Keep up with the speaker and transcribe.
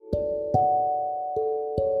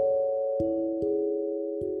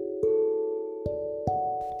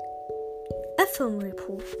film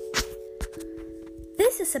report.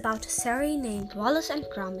 This is about a series named Wallace and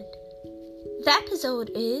Gromit. The episode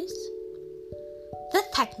is The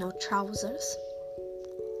Techno Trousers.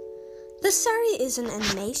 The series is an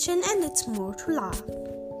animation and it's more to laugh.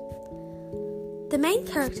 The main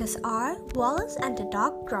characters are Wallace and the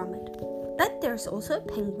dog Gromit, but there's also a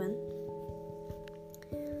penguin.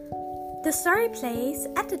 The story plays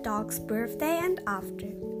at the dog's birthday and after.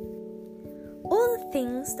 All the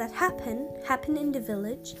things that happen in the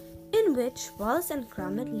village in which Wallace and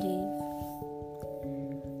Gromit live.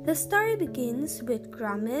 The story begins with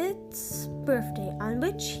Gromit's birthday, on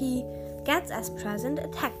which he gets as present a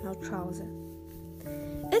techno trouser.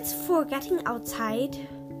 It's for getting outside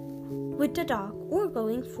with the dog or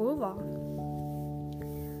going for a walk.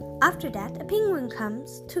 After that, a penguin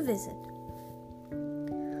comes to visit.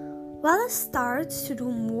 Wallace starts to do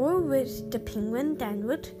more with the penguin than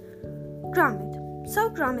with Gromit, so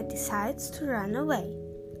Gromit decides to run away.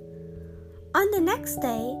 On the next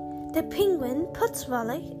day, the penguin puts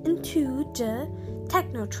Wallace into the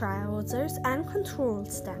techno trousers and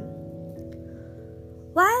controls them.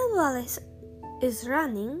 While Wallace is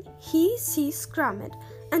running, he sees Gromit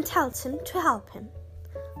and tells him to help him.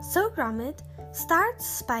 So Gromit starts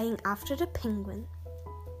spying after the penguin.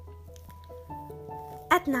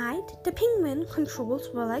 At night, the penguin controls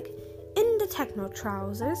Wallace in the techno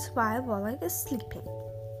trousers while Wallace is sleeping.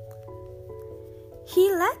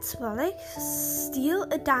 He lets Wallace steal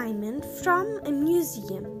a diamond from a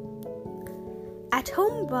museum. At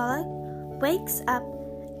home, Wallace wakes up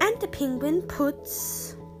and the penguin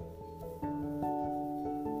puts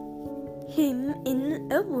him in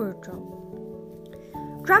a wardrobe.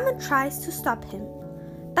 Gromit tries to stop him,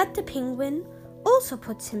 but the penguin also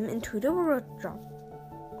puts him into the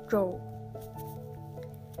wardrobe.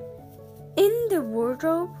 In the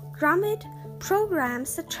wardrobe, Gromit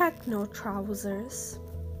programs the techno trousers,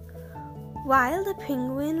 while the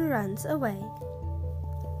penguin runs away.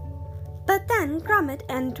 But then Gromit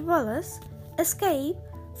and Wallace escape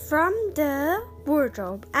from the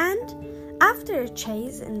wardrobe, and after a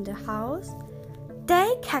chase in the house,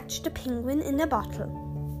 they catch the penguin in a bottle.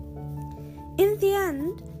 In the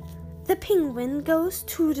end, the penguin goes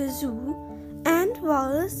to the zoo, and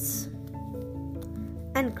Wallace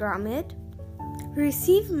and Gromit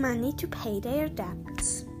receive money to pay their debt.